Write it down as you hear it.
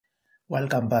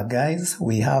Welcome back, guys.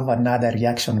 We have another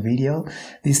reaction video.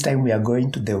 This time we are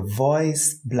going to the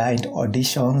voice blind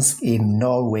auditions in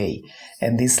Norway.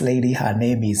 And this lady, her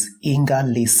name is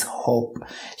Lise Hope.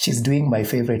 She's doing my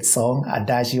favorite song,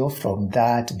 Adagio, from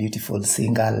that beautiful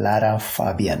singer, Lara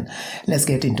Fabian. Let's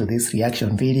get into this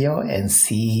reaction video and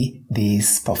see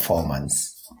this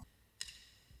performance.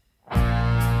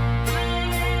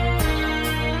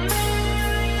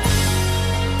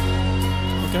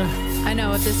 Okay. I know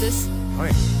what this is.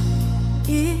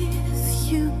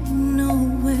 If you know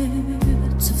where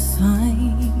to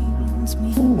find me.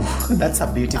 Ooh, that's a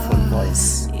beautiful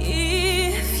voice.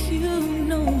 If you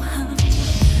know how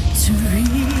to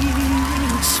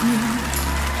reach me.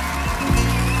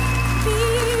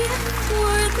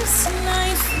 Before this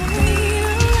life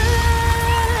fades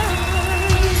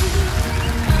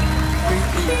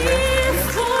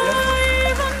away.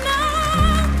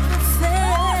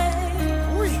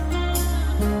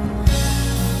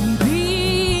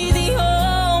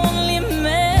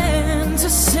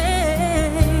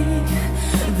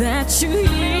 That you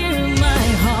hear my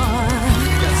heart,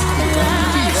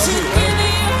 that you give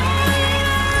your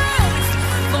life,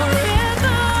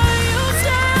 forever you'll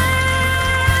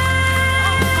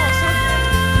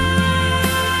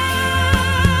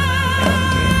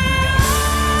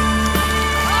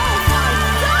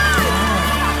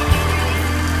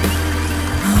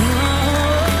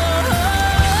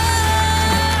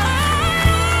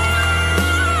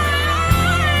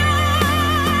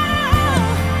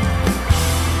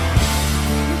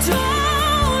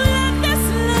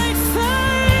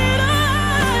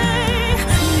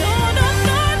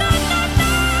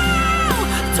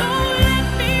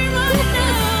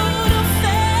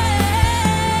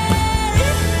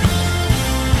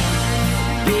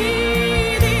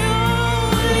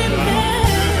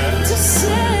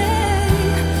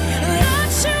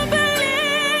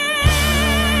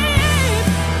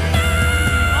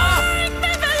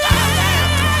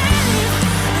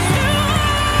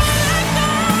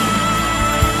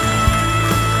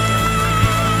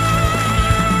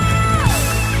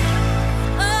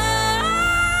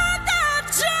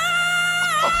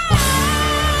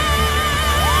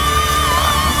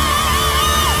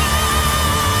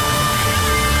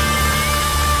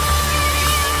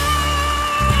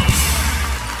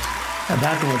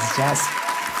That was just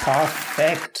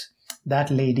perfect.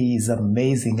 That lady is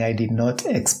amazing. I did not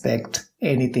expect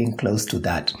anything close to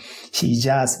that. She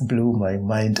just blew my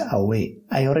mind away.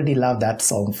 I already love that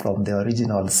song from the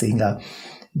original singer,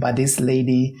 but this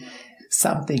lady,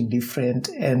 something different,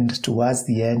 and towards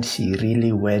the end she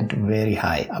really went very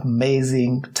high.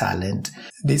 Amazing talent.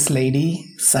 This lady,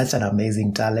 such an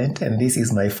amazing talent, and this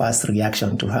is my first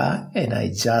reaction to her and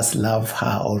I just love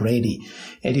her already.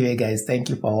 Anyway guys, thank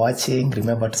you for watching.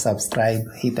 Remember to subscribe,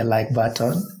 hit the like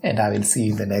button, and I will see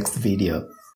you in the next video.